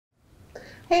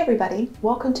Hey everybody,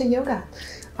 welcome to yoga.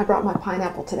 I brought my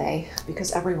pineapple today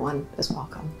because everyone is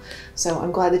welcome. So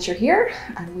I'm glad that you're here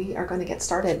and we are going to get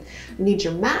started. You need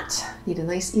your mat, need a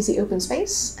nice easy open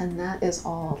space, and that is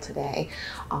all today.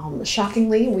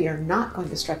 Shockingly, we are not going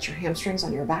to stretch your hamstrings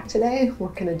on your back today. We're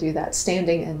going to do that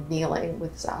standing and kneeling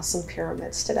with some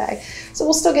pyramids today. So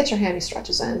we'll still get your hammy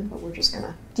stretches in, but we're just going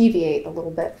to deviate a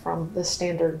little bit from the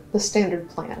standard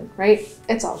plan, right?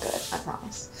 It's all good, I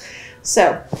promise.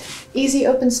 So, easy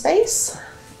open space,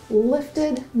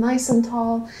 lifted nice and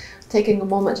tall, taking a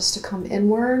moment just to come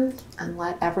inward and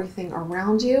let everything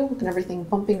around you and everything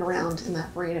bumping around in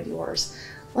that brain of yours,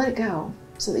 let it go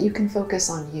so that you can focus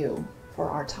on you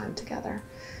for our time together.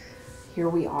 Here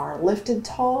we are, lifted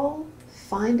tall,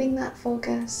 finding that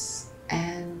focus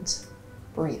and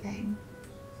breathing.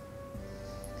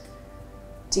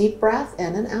 Deep breath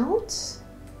in and out.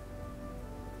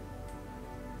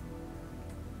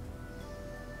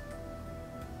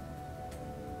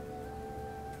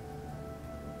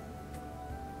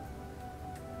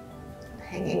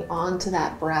 Hanging on to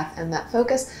that breath and that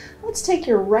focus. Let's take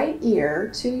your right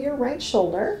ear to your right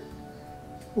shoulder.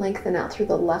 Lengthen out through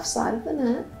the left side of the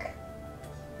neck.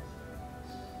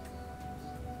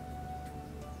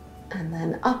 And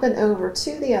then up and over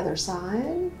to the other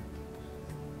side.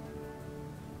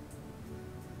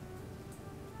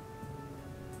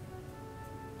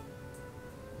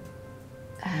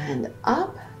 And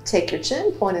up. Take your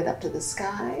chin pointed up to the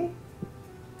sky.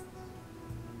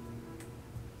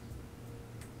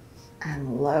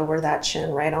 And lower that chin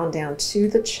right on down to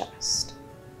the chest.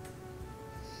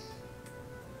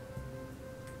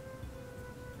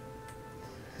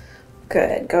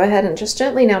 Good. Go ahead and just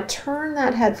gently now turn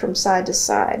that head from side to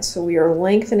side. So we are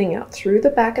lengthening out through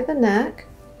the back of the neck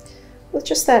with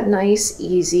just that nice,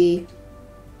 easy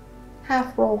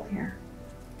half roll here.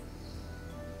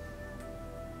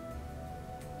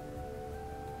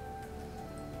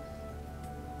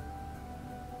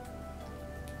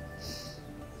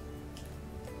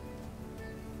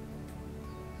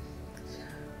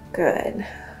 Good.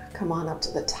 Come on up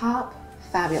to the top.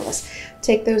 Fabulous.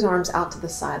 Take those arms out to the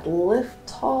side. Lift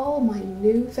tall. My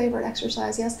new favorite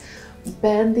exercise, yes.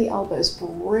 Bend the elbows.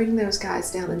 Bring those guys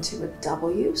down into a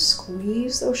W.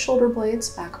 Squeeze those shoulder blades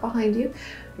back behind you.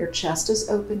 Your chest is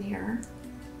open here.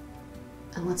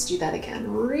 And let's do that again.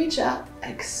 Reach up,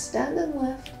 extend and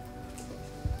lift.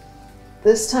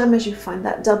 This time as you find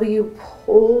that W,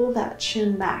 pull that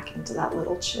chin back into that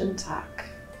little chin tuck.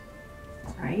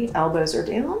 Right, elbows are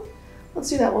down. Let's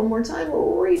do that one more time.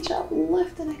 Reach up,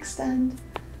 lift and extend.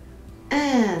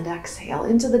 And exhale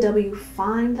into the W.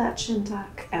 Find that chin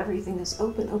tuck. Everything is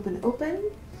open, open, open.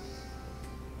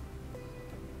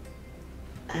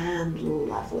 And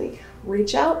lovely.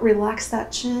 Reach out, relax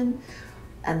that chin,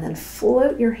 and then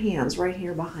float your hands right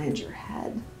here behind your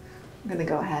head. I'm gonna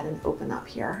go ahead and open up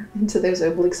here into those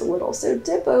obliques a little. So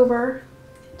dip over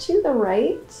to the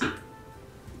right.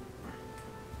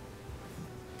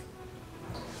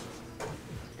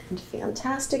 And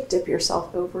fantastic, dip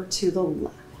yourself over to the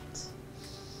left.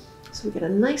 So we get a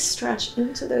nice stretch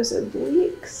into those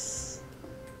obliques.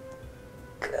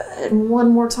 Good, and one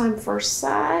more time first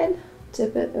side,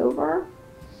 dip it over.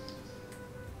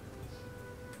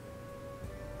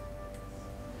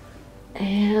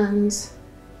 And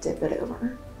dip it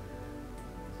over.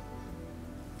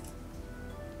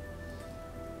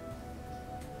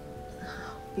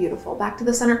 Beautiful. Back to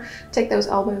the center. Take those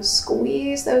elbows,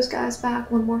 squeeze those guys back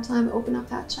one more time. Open up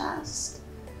that chest.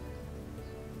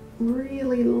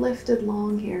 Really lifted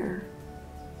long here.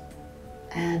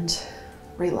 And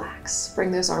relax.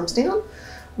 Bring those arms down.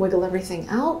 Wiggle everything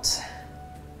out.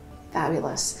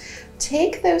 Fabulous.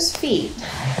 Take those feet.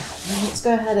 And let's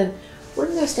go ahead and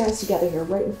bring those guys together here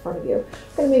right in front of you. You're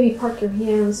going to maybe park your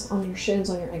hands on your shins,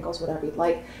 on your ankles, whatever you'd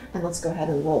like. And let's go ahead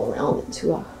and roll around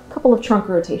into a couple of trunk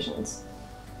rotations.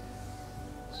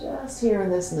 Just here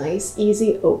in this nice,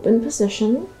 easy, open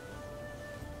position.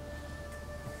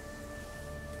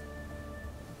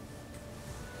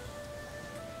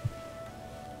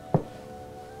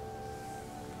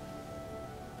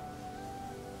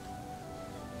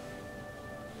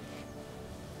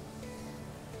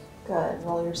 Good.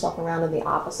 Roll yourself around in the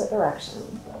opposite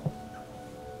direction.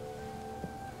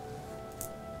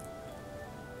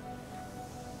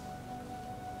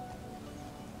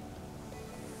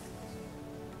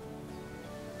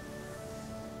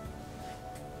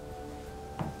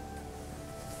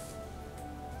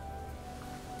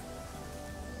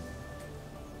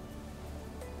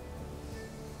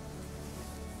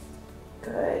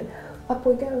 Good. Up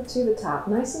we go to the top,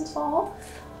 nice and tall.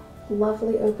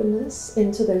 Lovely openness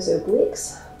into those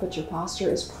obliques, but your posture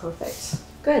is perfect.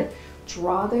 Good.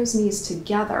 Draw those knees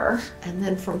together, and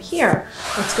then from here,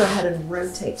 let's go ahead and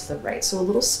rotate to the right. So a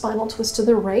little spinal twist to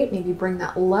the right, maybe bring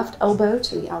that left elbow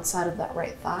to the outside of that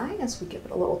right thigh as we give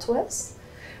it a little twist.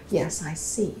 Yes, I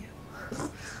see you.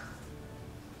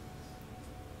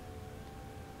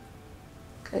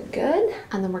 Good, good.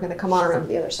 And then we're gonna come on around to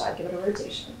the other side, give it a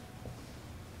rotation.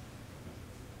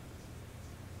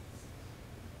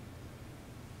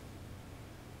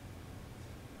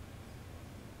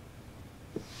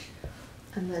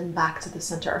 And then back to the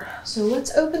center. So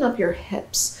let's open up your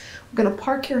hips. We're gonna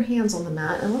park your hands on the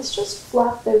mat and let's just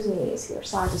flop those knees here,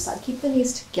 side to side. Keep the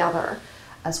knees together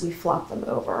as we flop them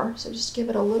over. So just give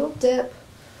it a little dip,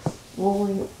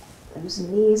 rolling those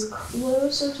knees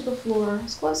closer to the floor,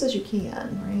 as close as you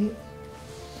can, right?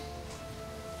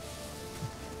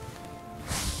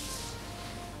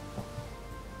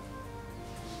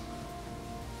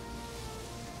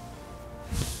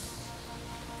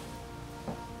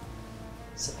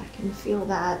 So I can feel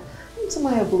that into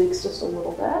my obliques just a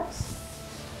little bit.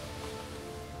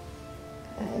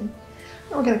 Good. And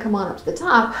we're gonna come on up to the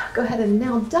top. Go ahead and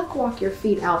now duck walk your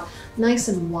feet out nice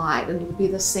and wide, and it'll be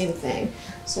the same thing.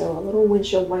 So a little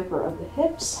windshield wiper of the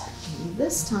hips. And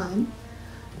this time,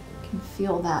 you can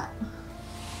feel that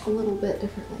a little bit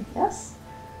differently, yes?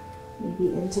 Maybe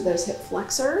into those hip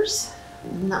flexors,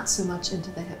 not so much into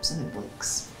the hips and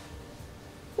obliques.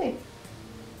 Okay.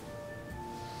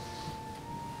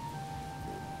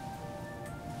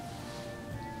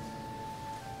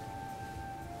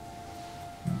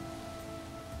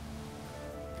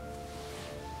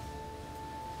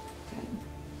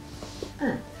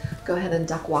 Go ahead and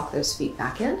duck walk those feet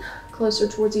back in, closer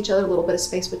towards each other, a little bit of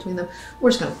space between them. We're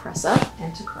just gonna press up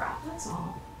and to crab, that's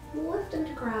all. Lift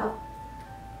into crab,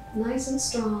 nice and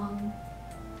strong.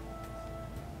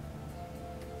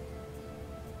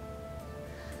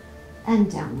 And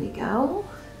down we go,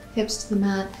 hips to the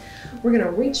mat. We're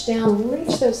gonna reach down,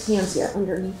 reach those hands here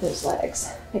underneath those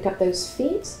legs. Pick up those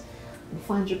feet and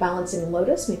find your balancing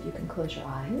lotus. Maybe you can close your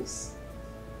eyes.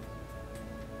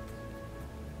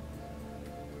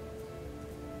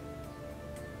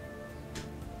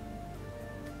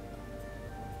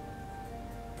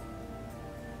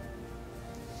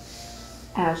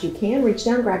 As you can, reach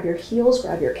down, grab your heels,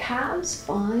 grab your calves,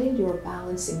 find your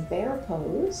balancing bear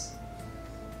pose.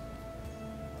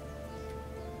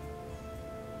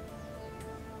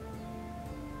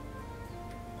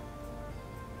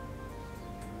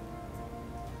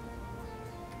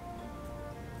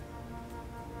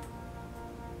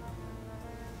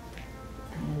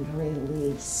 And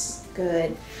release.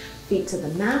 Good. Feet to the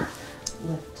mat,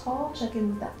 lift tall, check in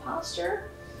with that posture.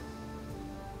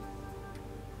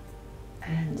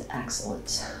 And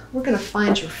excellent. We're gonna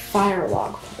find your fire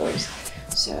log pose.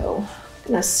 So I'm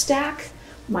gonna stack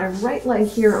my right leg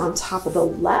here on top of the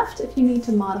left. If you need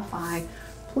to modify,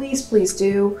 please, please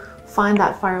do. Find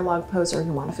that fire log pose or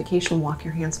your modification. Walk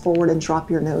your hands forward and drop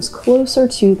your nose closer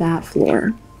to that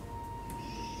floor.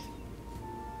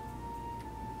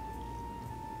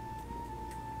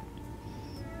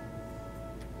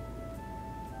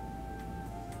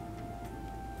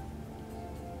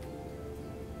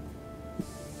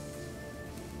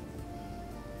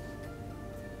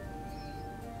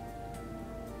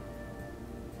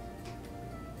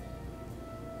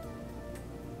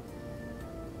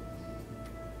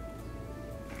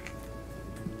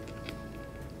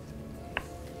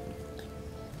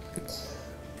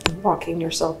 Walking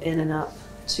yourself in and up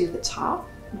to the top,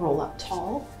 roll up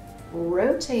tall,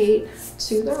 rotate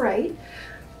to the right,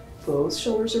 both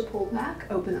shoulders are pulled back,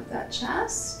 open up that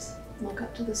chest, look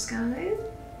up to the sky.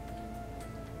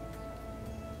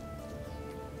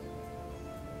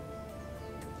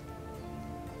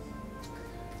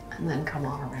 And then come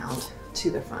on around to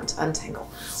the front, untangle.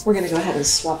 We're gonna go ahead and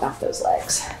swap out those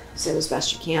legs. Sit as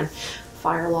best you can.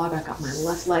 Fire log, I've got my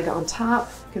left leg on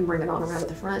top. You can bring it on around to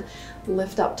the front.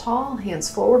 Lift up tall,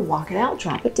 hands forward, walk it out,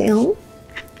 drop it down.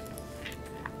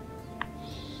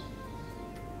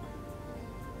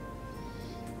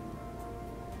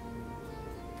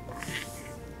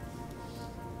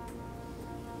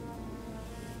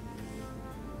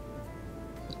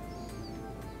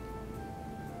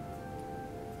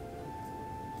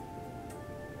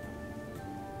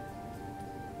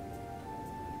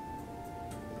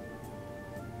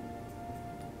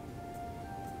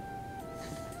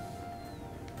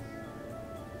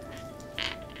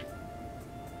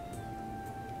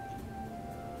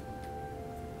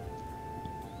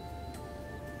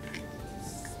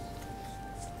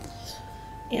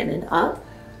 In and up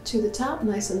to the top,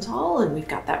 nice and tall, and we've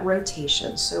got that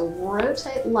rotation. So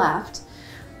rotate left,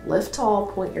 Lift tall,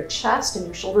 point your chest and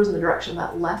your shoulders in the direction of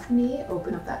that left knee,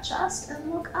 open up that chest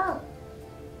and look up.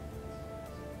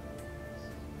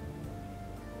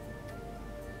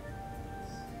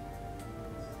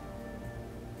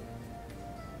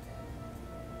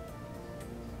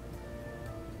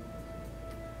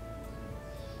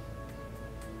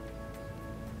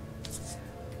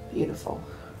 Beautiful.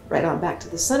 Right on back to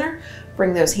the center.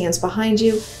 Bring those hands behind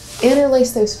you.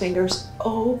 Interlace those fingers.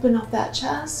 Open up that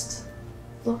chest.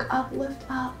 Look up, lift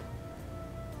up.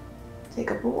 Take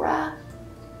a breath.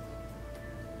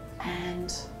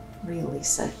 And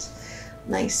release it.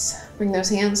 Nice. Bring those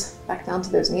hands back down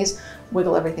to those knees.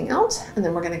 Wiggle everything out. And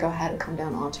then we're going to go ahead and come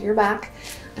down onto your back.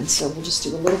 And so we'll just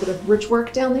do a little bit of bridge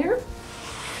work down there.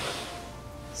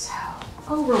 So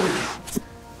over we go.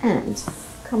 And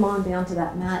come on down to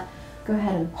that mat. Go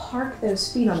ahead and park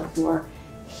those feet on the floor,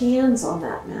 hands on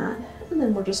that mat, and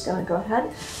then we're just going to go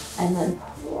ahead and then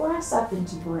press up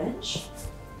into bridge.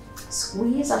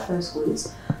 Squeeze up those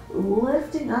glutes,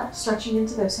 lifting up, stretching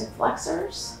into those hip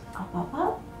flexors. Up, up,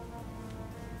 up.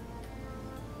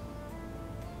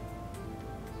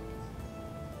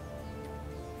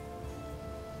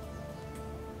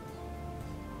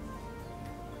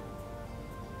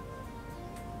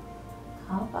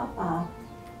 Up, up, up.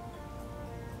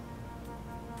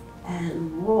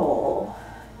 And roll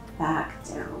back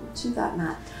down to that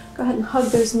mat. Go ahead and hug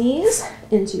those knees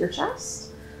into your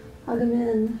chest. Hug them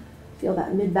in. Feel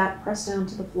that mid-back press down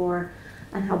to the floor.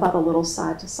 And how about a little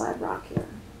side-to-side rock here?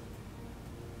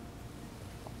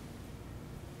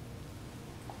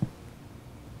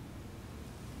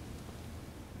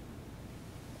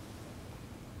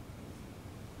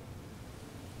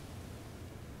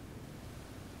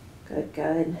 Good,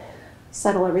 good.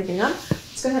 Settle everything up.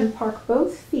 Let's go ahead and park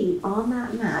both feet on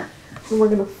that mat. And we're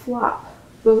going to flop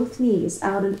both knees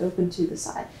out and open to the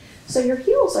side. So your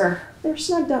heels they're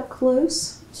snugged up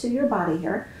close to your body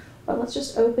here. But let's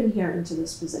just open here into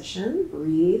this position.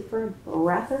 Breathe for a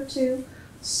breath or two.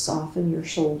 Soften your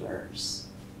shoulders.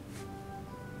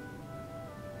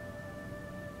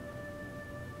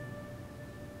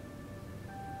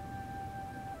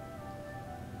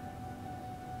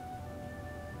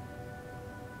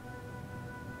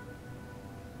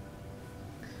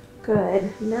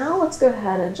 Good. Now let's go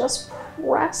ahead and just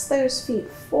press those feet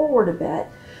forward a bit.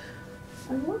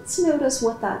 And let's notice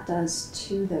what that does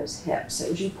to those hips. So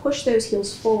as you push those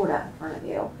heels forward out in front of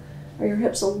you, are your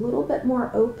hips a little bit more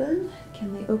open?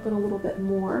 Can they open a little bit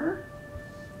more?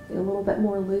 Be a little bit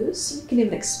more loose? You can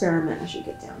even experiment as you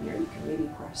get down here. You can maybe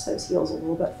press those heels a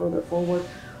little bit further forward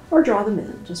or draw them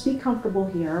in. Just be comfortable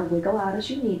here. Wiggle out as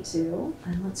you need to.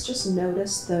 And let's just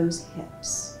notice those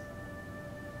hips.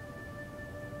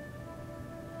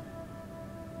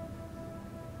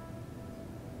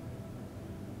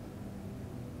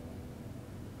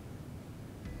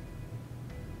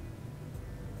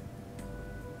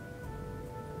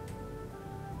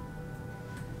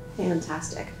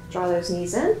 Fantastic. Draw those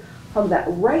knees in. Hug that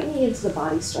right knee into the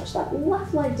body. Stretch that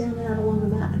left leg down and out along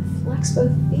the mat and flex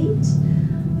both feet.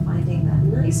 Finding that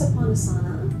nice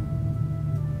Upanasana.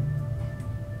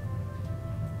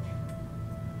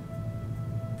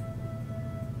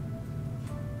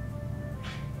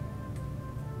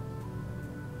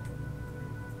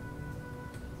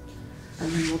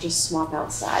 And then we'll just swap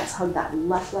out sides. Hug that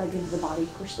left leg into the body.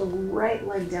 Push the right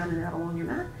leg down and out along your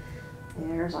mat.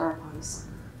 There's our Upanasana.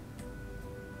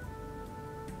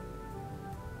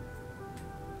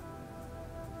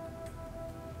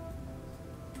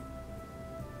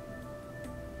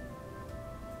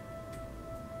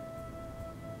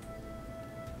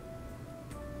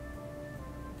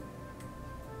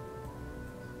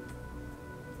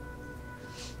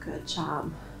 Good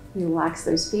job. Relax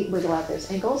those feet, wiggle out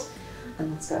those ankles.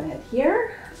 And let's go ahead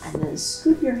here. And then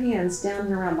scoop your hands down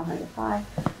and around behind the thigh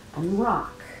and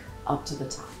rock up to the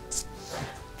top.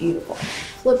 Beautiful.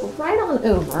 Flip right on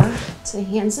over to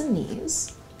hands and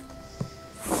knees.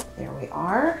 There we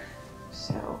are.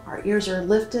 So our ears are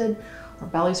lifted, our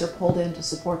bellies are pulled in to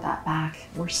support that back.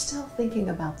 We're still thinking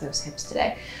about those hips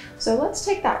today. So let's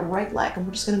take that right leg and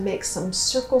we're just going to make some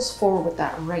circles forward with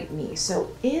that right knee.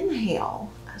 So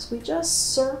inhale as we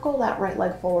just circle that right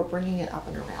leg forward, bringing it up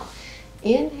and around.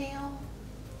 Inhale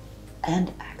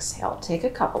and exhale. Take a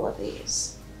couple of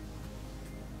these.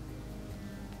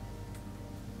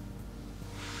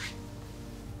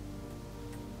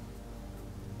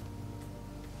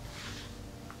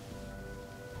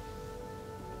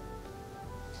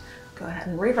 Go ahead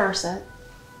and reverse it.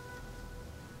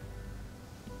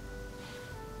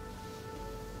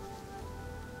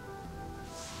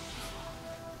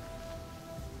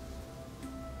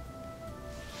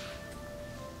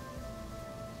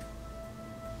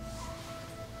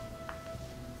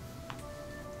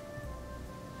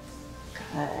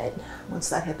 Good. Once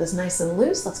that hip is nice and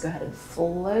loose, let's go ahead and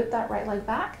float that right leg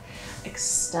back.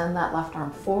 Extend that left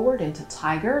arm forward into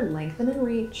tiger, lengthen and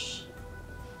reach.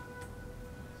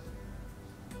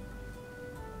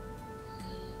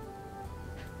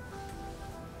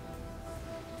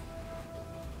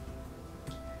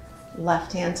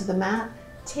 Left hand to the mat.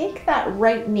 Take that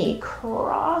right knee,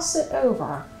 cross it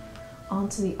over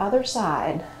onto the other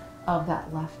side of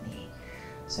that left knee.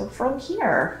 So from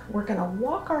here, we're gonna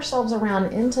walk ourselves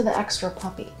around into the extra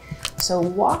puppy. So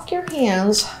walk your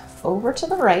hands over to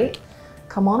the right,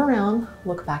 come on around,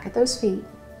 look back at those feet.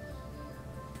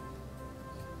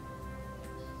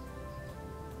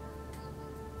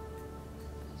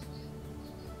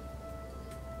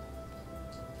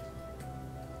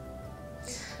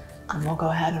 And we'll go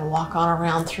ahead and walk on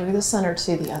around through the center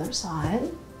to the other side.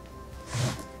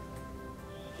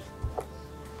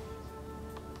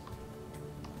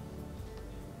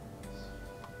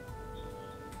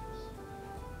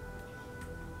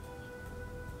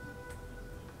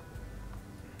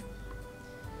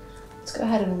 Let's go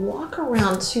ahead and walk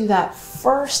around to that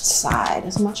first side,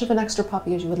 as much of an extra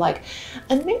puppy as you would like.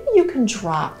 And maybe you can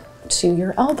drop to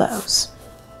your elbows.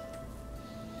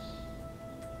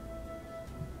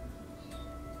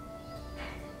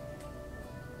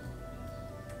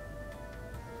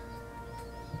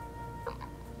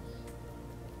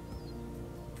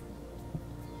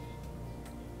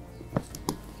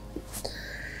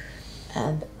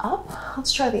 And up.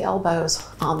 Let's try the elbows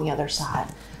on the other side.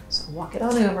 So walk it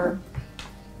on over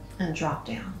and drop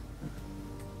down.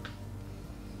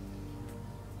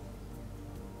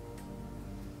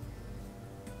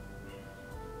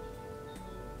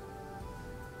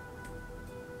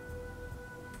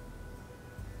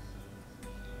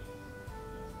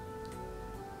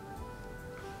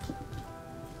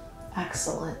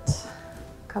 Excellent.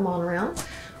 Come on around,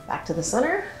 back to the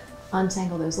center,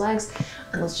 untangle those legs,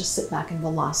 and let's just sit back in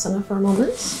Balasana for a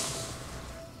moment.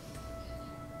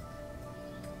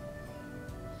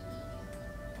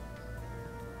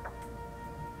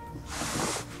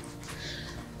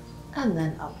 And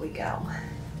then up we go.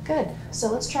 Good.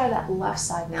 So let's try that left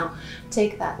side now.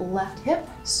 Take that left hip,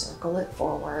 circle it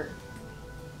forward.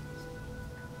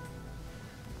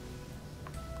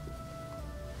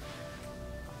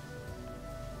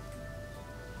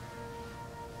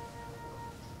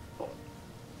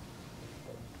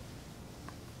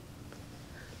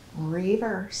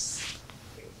 Reverse.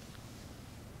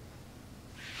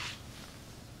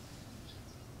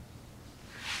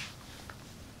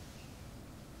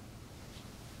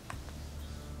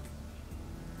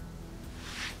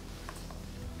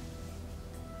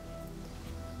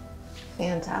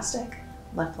 Fantastic.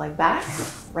 Left leg back,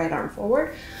 right arm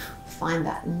forward. Find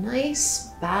that nice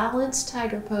balanced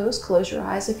tiger pose. Close your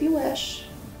eyes if you wish.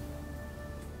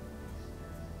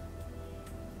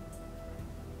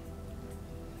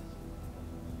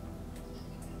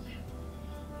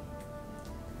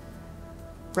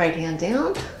 Right hand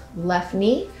down, left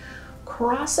knee,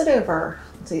 cross it over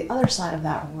to the other side of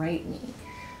that right knee.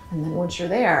 And then once you're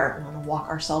there, we're gonna walk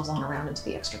ourselves on around into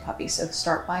the extra puppy. So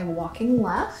start by walking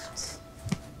left.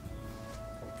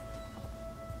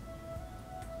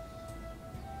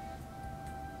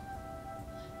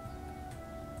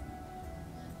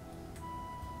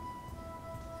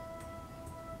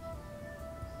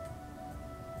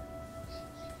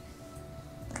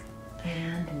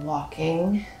 And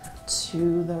walking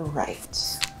to the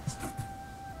right.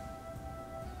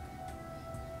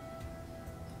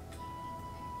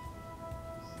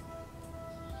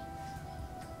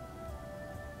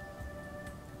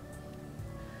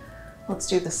 Let's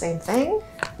do the same thing.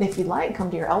 And if you'd like, come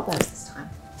to your elbows this time.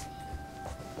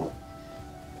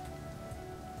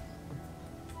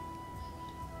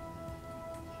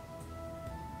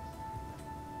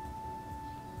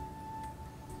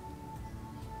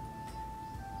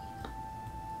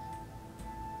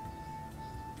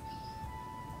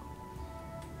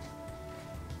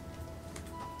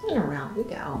 And around we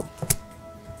go.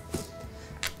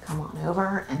 Come on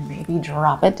over and maybe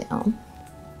drop it down.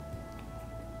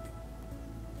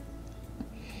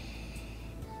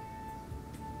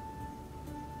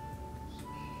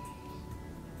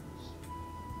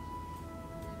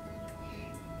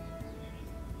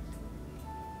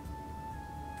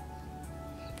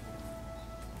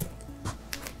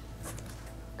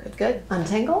 Good, good.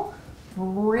 Untangle.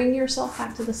 Bring yourself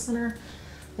back to the center.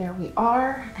 There we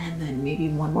are. And then maybe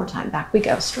one more time. Back we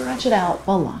go. Stretch it out.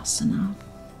 Balasana.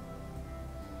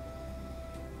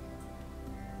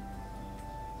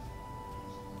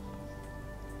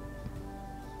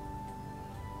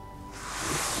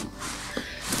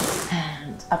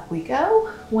 And up we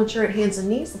go. Once you're at hands and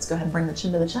knees, let's go ahead and bring the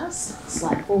chin to the chest.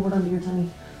 Slide forward under your tummy.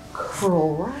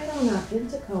 Curl right on up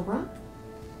into cobra.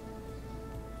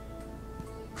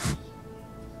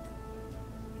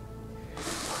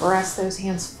 Press those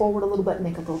hands forward a little bit,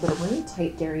 make a little bit of room.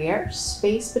 Tight derriere,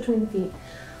 space between the feet.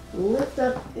 Lift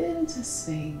up into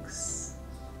Sphinx.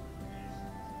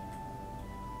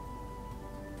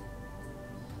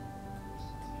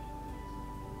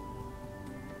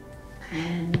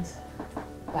 And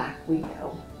back we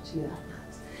go to that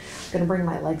mat. I'm gonna bring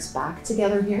my legs back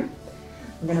together here.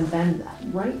 I'm gonna bend that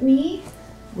right knee,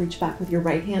 reach back with your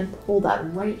right hand, pull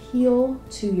that right heel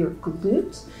to your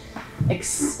glute,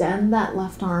 extend that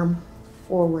left arm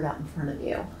forward out in front of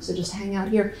you. So just hang out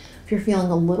here. If you're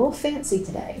feeling a little fancy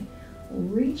today,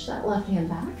 reach that left hand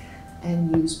back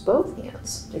and use both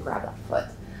hands to grab that foot.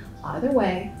 Either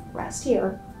way, rest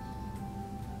here.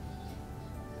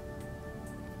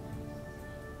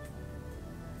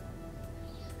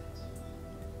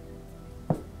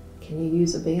 Can you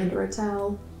use a band or a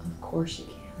towel? Of course you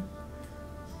can.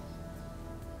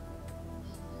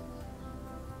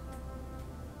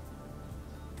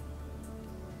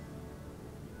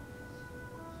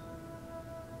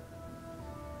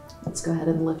 Let's go ahead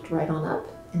and lift right on up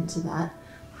into that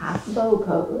half bow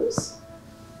pose.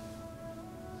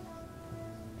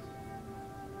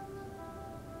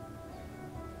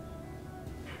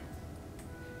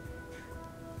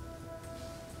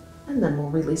 And then we'll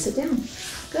release it down.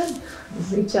 Good.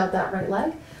 Reach out that right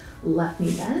leg. Left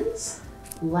knee bends.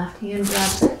 Left hand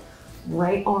grabs it.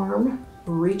 Right arm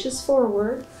reaches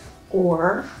forward,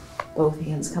 or both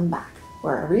hands come back.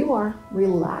 Wherever you are,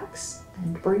 relax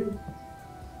and breathe.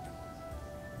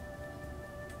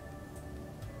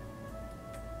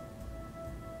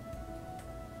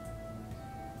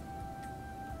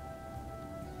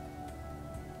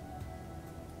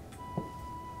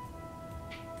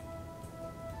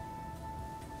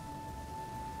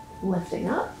 Lifting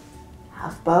up,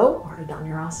 half bow, Ardha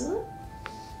Dhanurasana.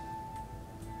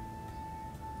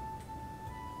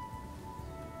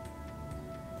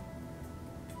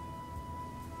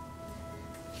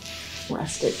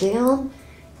 Rest it down,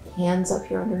 hands up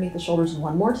here underneath the shoulders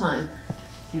one more time.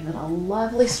 Give it a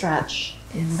lovely stretch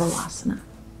in Balasana.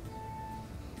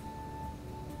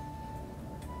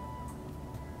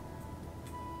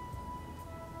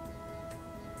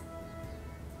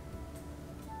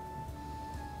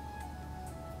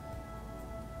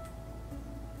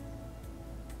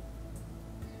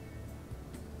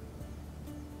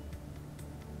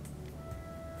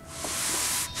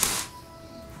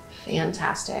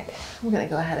 Fantastic. We're going to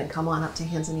go ahead and come on up to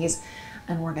hands and knees,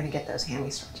 and we're going to get those hammy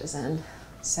stretches in.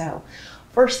 So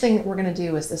first thing that we're going to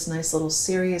do is this nice little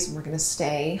series, and we're going to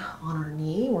stay on our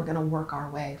knee. We're going to work our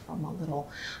way from a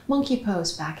little monkey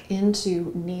pose back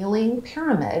into kneeling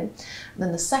pyramid.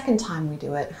 Then the second time we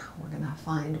do it, we're going to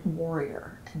find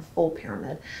warrior and full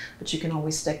pyramid, but you can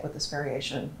always stick with this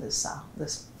variation,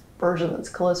 this version that's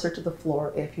closer to the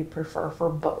floor if you prefer for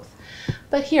both.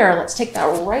 But here, let's take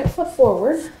that right foot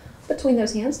forward between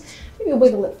those hands. Maybe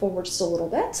wiggle it forward just a little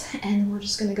bit, and we're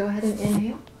just going to go ahead and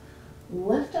inhale.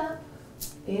 Lift up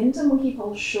into monkey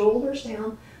pose, shoulders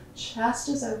down, chest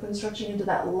is open, stretching into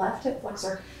that left hip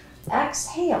flexor.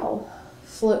 Exhale,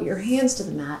 float your hands to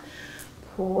the mat,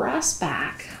 press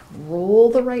back, roll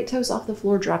the right toes off the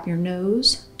floor, drop your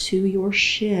nose to your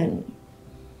shin.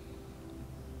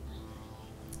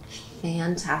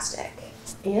 Fantastic.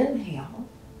 Inhale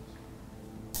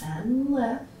and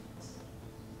lift.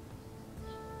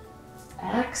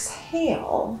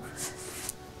 Exhale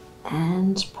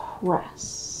and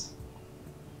press.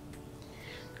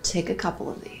 Take a couple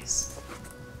of these.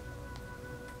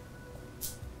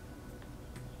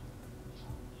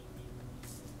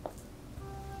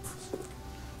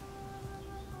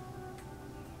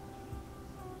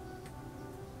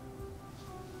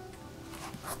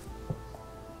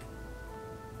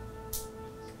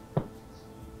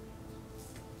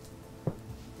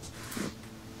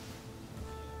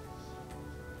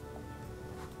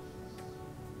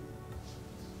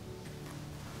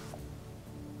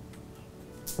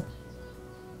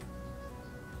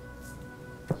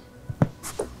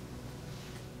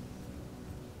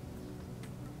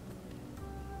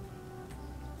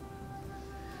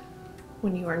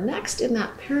 When you are next in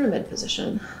that pyramid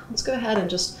position, let's go ahead and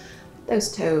just let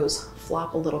those toes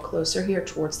flop a little closer here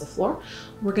towards the floor.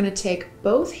 We're going to take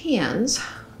both hands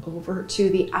over to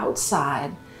the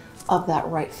outside of that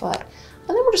right foot. And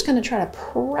then we're just going to try to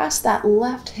press that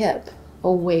left hip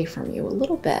away from you a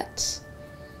little bit.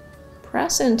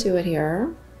 Press into it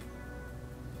here.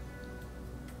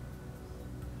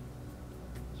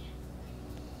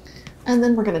 And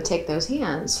then we're going to take those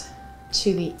hands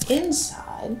to the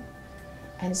inside.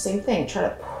 And same thing, try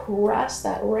to press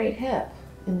that right hip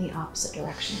in the opposite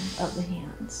direction of the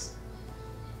hands.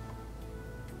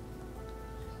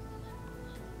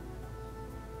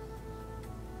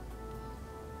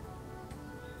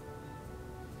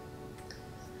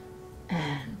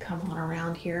 And come on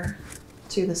around here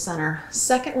to the center.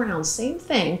 Second round, same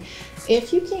thing.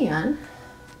 If you can,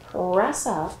 press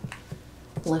up,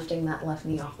 lifting that left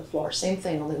knee off the floor. Same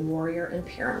thing, only warrior and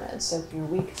pyramid. So if you're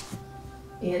weak,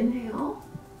 inhale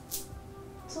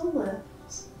to lift.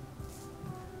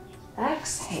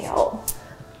 Exhale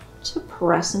to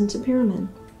press into pyramid.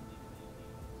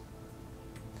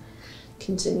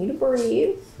 Continue to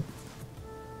breathe.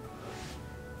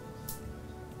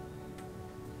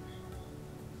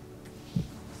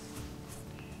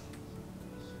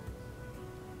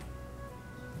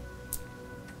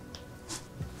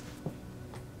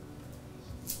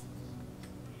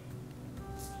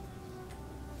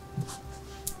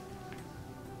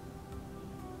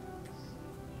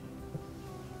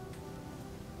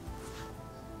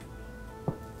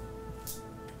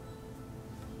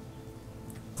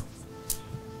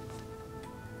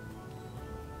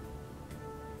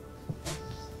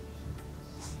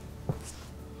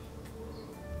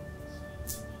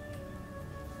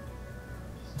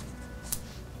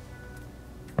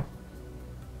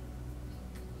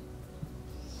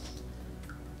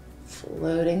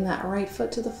 Floating that right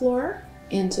foot to the floor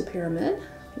into pyramid.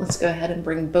 Let's go ahead and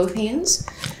bring both hands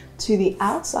to the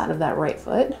outside of that right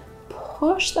foot.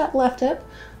 Push that left hip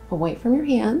away from your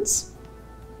hands.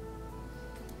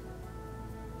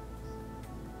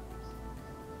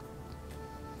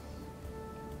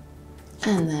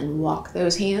 And then walk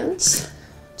those hands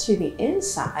to the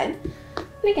inside.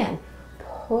 And again,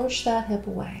 push that hip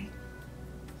away.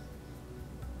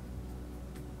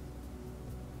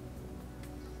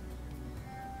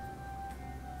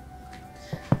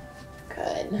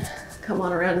 Good. Come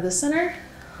on around to the center.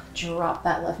 Drop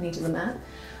that left knee to the mat.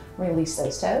 Release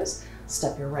those toes.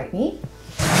 Step your right knee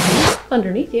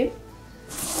underneath you.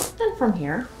 And from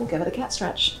here, we'll give it a cat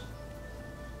stretch.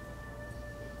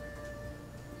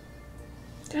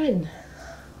 Good.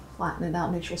 Flatten it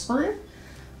out, neutral spine.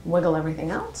 Wiggle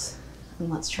everything out. And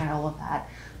let's try all of that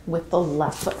with the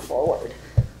left foot forward.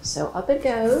 So up it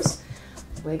goes.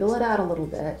 Wiggle it out a little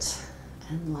bit.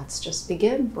 And let's just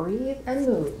begin. Breathe and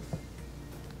move.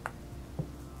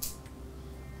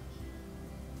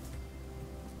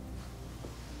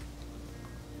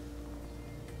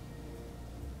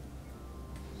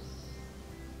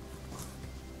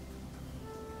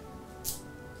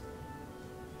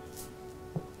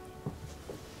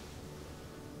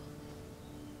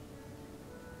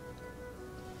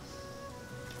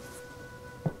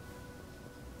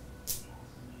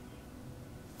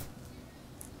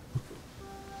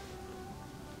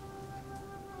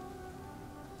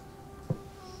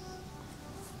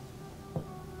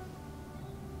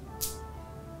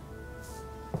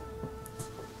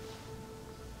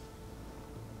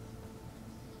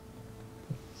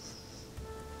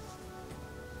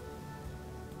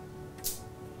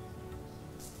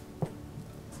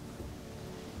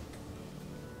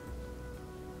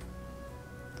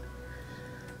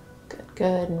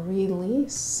 Good, and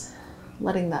release.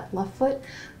 Letting that left foot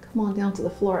come on down to the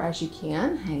floor as you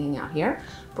can, hanging out here.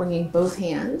 Bringing both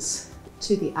hands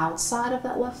to the outside of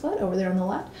that left foot, over there on the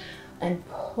left, and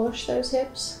push those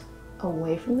hips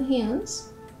away from the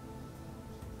hands.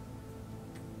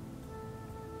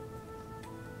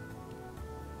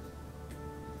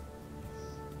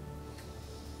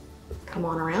 Come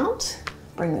on around,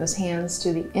 bring those hands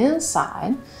to the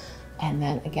inside, and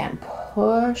then again,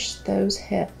 push those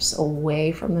hips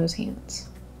away from those hands.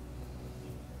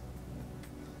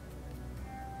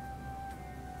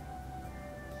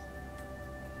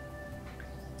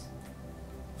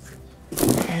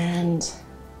 And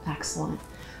excellent.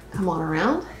 Come on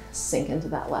around, sink into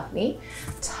that left knee.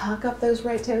 Tuck up those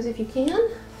right toes if you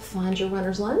can. Find your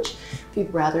runner's lunge. If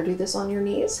you'd rather do this on your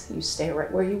knees, you stay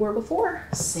right where you were before.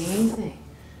 Same thing.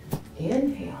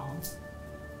 Inhale.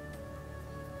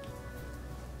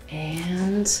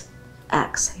 And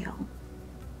exhale.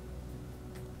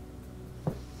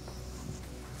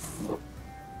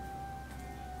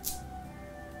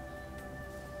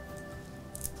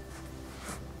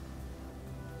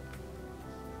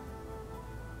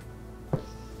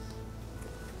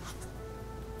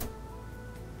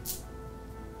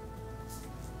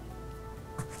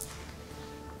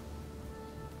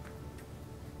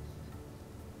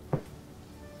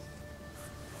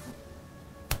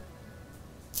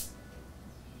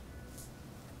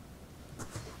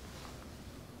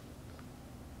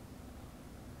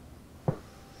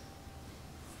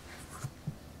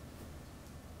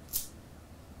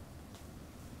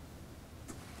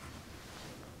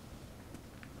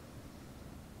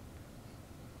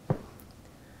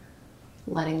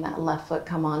 Letting that left foot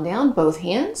come on down, both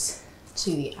hands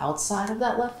to the outside of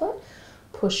that left foot.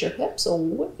 Push your hips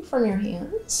away from your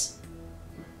hands.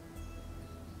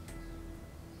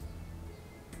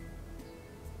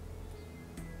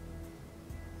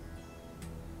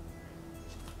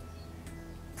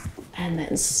 And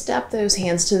then step those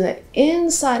hands to the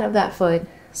inside of that foot.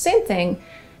 Same thing,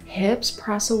 hips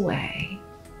press away.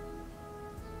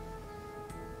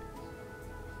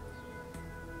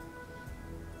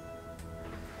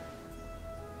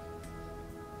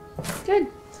 Good.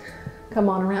 Come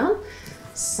on around,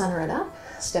 center it up,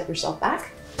 step yourself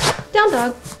back. Down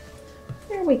dog.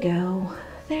 There we go.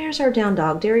 There's our down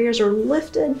dog. Derrieres are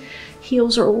lifted,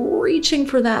 heels are reaching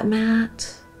for that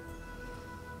mat.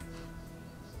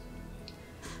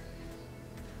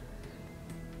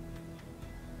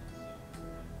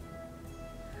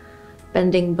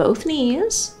 Bending both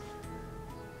knees.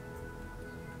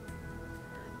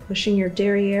 Pushing your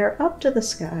derriere up to the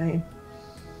sky.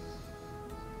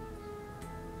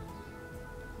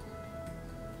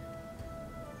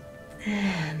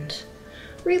 And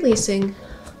releasing,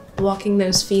 walking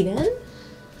those feet in,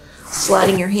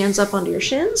 sliding your hands up onto your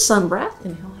shins, sun breath,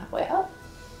 inhale halfway up.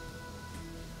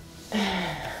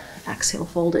 Exhale,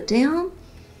 fold it down.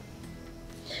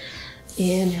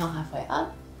 Inhale halfway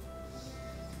up.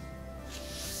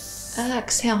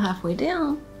 Exhale halfway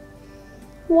down.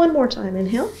 One more time,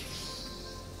 inhale.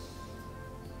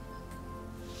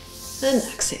 And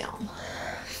exhale.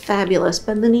 Fabulous,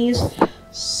 bend the knees,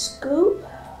 scoop.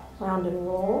 Round and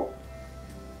roll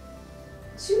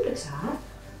to the top.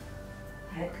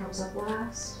 Head comes up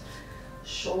last.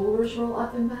 Shoulders roll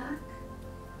up and back.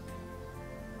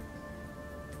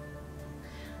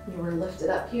 You are lifted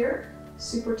up here,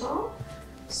 super tall,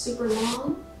 super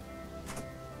long.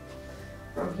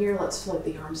 From here, let's float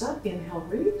the arms up. Inhale,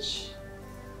 reach.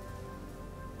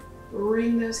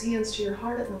 Bring those hands to your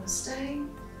heart at namaste.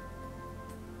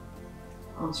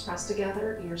 Palms pressed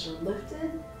together, ears are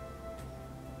lifted.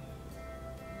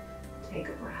 Take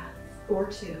a breath or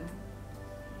two.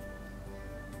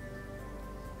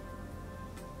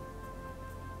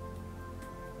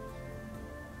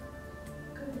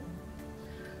 Good.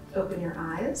 Open your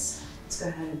eyes. Let's go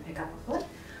ahead and pick up a foot.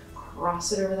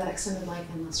 Cross it over that extended leg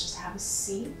and let's just have a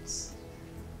seat.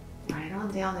 Right on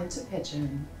down into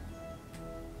pigeon.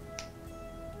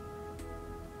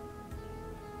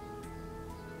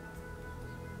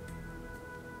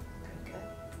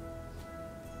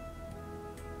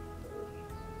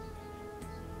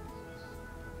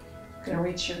 Gonna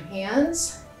reach your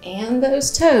hands and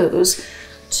those toes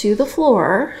to the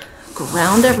floor,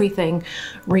 ground everything,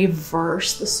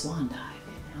 reverse the swan dive.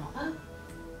 Inhale up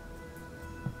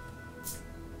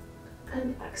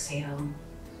and exhale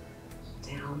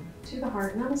down to the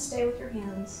heart. Namaste with your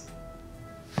hands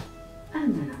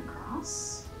and then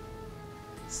uncross.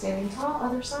 Standing tall,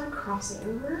 other side, cross it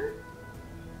over.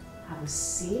 Have a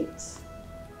seat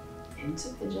into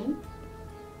pigeon.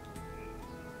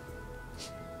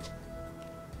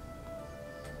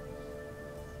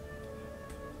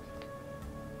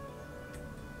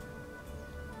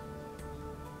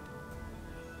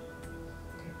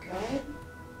 Good.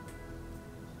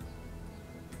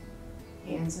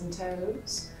 Hands and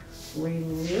toes.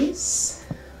 Release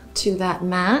to that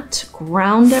mat.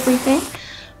 Ground everything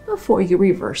before you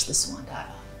reverse the swan dive.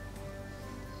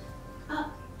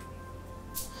 Up.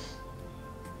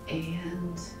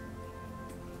 And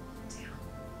down.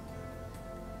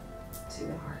 To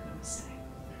the heart. Namaste.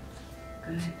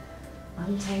 Good.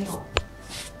 Untangle.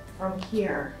 From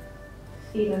here,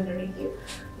 feet underneath you.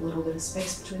 A little bit of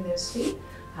space between those feet.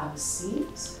 Have a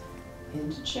seat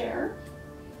into chair.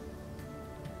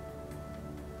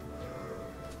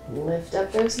 Lift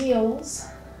up those heels.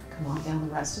 Come on down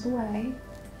the rest of the way.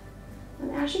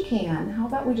 And as you can, how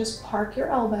about we just park your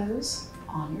elbows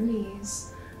on your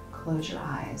knees, close your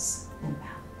eyes, and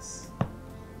balance.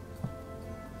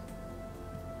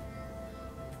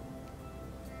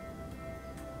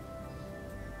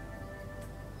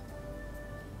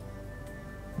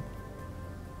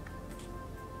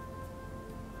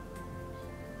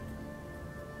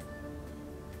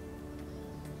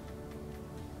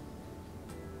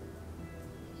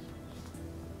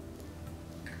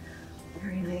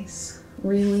 Very nice.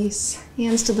 Release,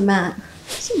 hands to the mat.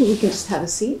 So we can just have a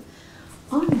seat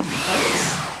on your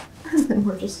legs. And then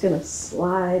we're just gonna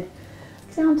slide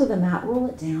down to the mat, roll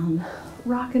it down,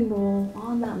 rock and roll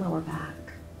on that lower back.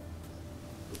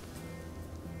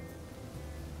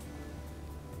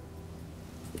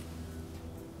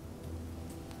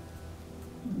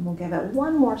 And we'll give it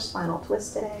one more spinal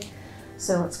twist today.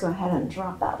 So let's go ahead and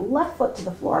drop that left foot to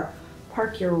the floor.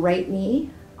 Park your right knee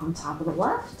on top of the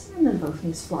left, and then both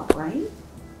knees flop right.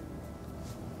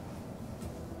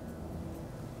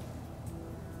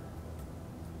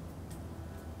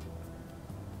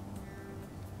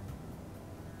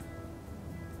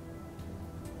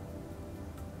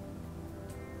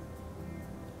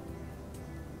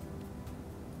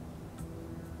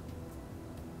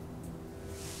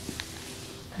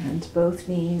 And both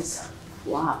knees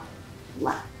flop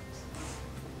left.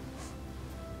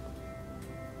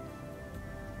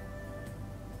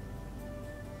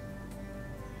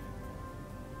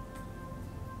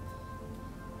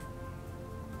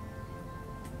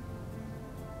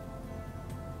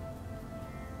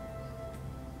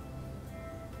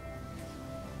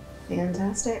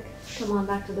 Fantastic. Come on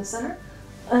back to the center.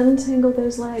 Untangle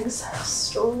those legs.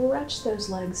 Stretch those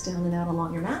legs down and out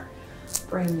along your mat.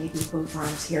 Bring maybe both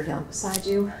arms here down beside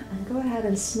you and go ahead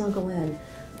and snuggle in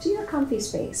to your comfy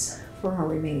space for our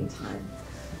remaining time.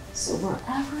 So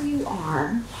wherever you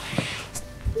are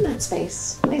in that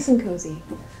space, nice and cozy,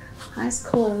 eyes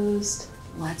closed,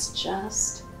 let's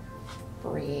just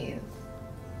breathe.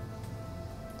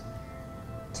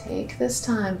 Take this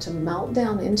time to melt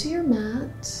down into your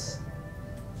mat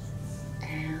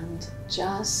and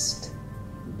just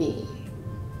be.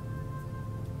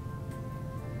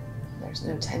 There's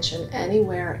no tension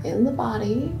anywhere in the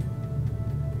body.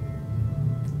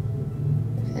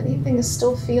 If anything is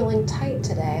still feeling tight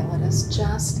today, let us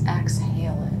just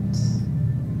exhale it.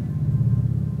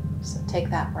 So take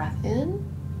that breath in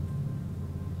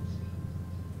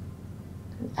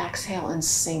and exhale and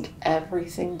sink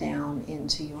everything down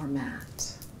into your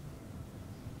mat.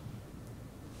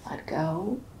 Let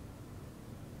go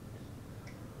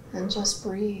and just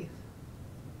breathe.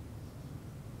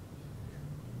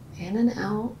 In and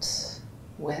out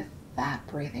with that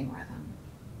breathing rhythm.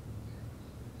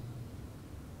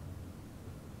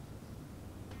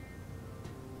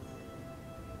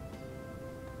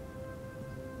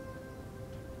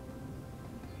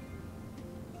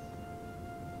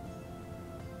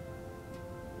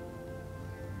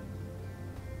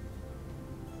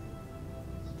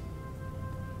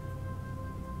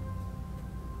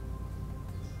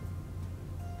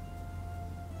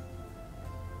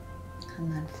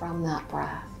 And then from that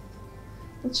breath,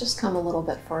 let's just come a little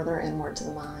bit further inward to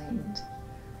the mind.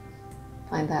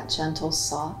 Find that gentle,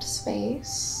 soft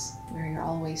space where you're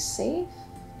always safe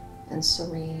and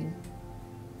serene.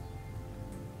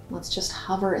 Let's just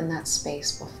hover in that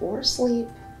space before sleep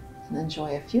and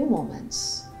enjoy a few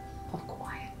moments of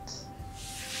quiet.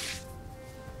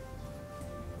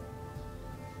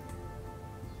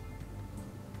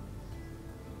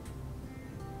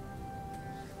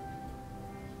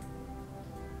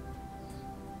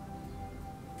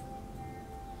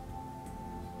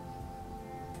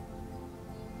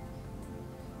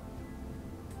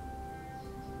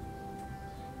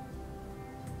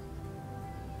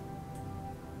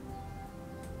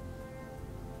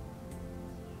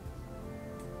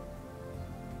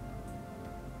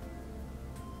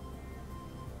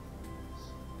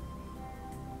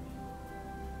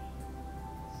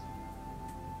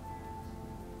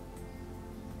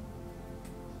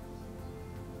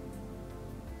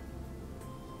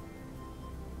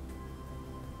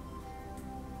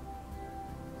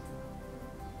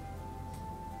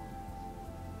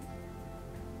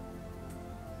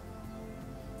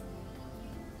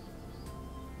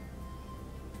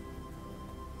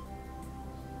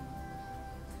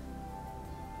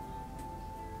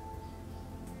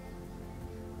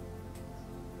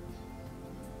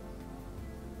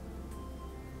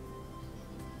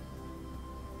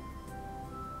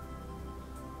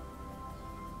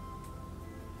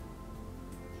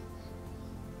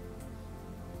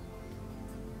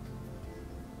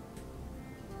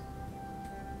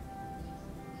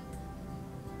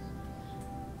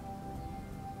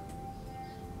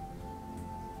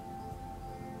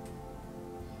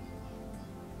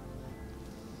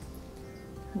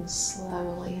 And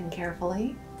slowly and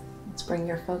carefully, let's bring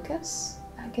your focus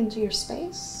back into your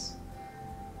space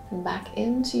and back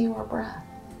into your breath.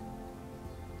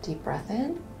 Deep breath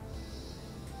in,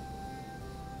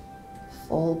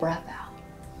 full breath out.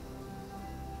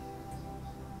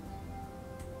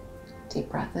 Deep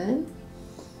breath in,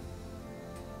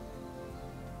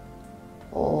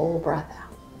 full breath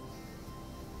out.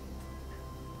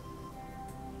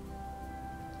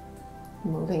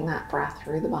 Moving that breath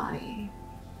through the body.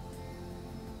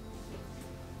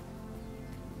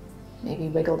 Maybe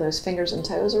wiggle those fingers and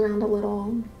toes around a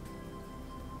little.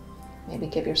 Maybe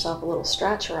give yourself a little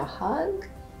stretch or a hug.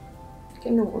 You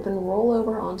can then roll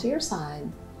over onto your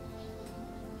side.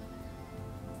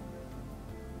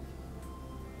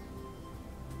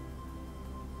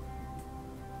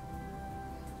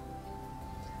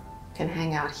 can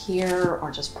hang out here or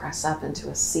just press up into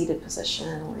a seated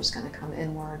position. We're just going to come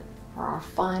inward for our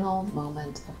final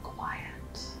moment of quiet.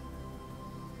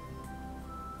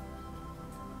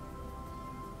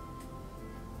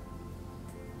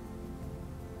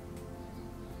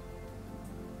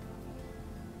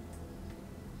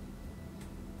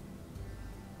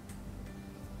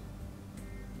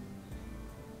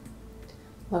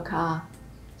 Loka,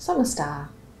 Samasta,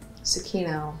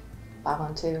 Sukhino,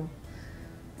 Bhavantu.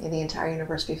 May the entire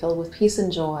universe be filled with peace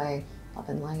and joy, love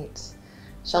and light.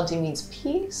 Shanti means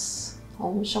peace.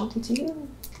 Om Shanti to you.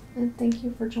 And thank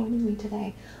you for joining me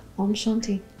today. Om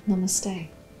Shanti. Namaste.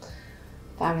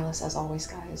 Fabulous as always,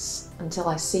 guys. Until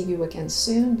I see you again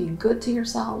soon, be good to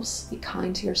yourselves, be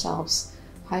kind to yourselves,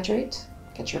 hydrate,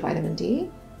 get your vitamin D,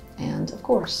 and of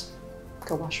course,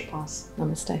 go wash your paws.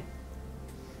 Namaste.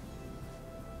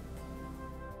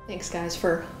 Thanks, guys,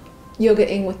 for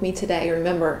yoga-ing with me today.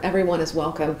 Remember, everyone is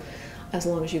welcome as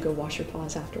long as you go wash your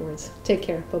paws afterwards. Take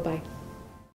care. Bye-bye.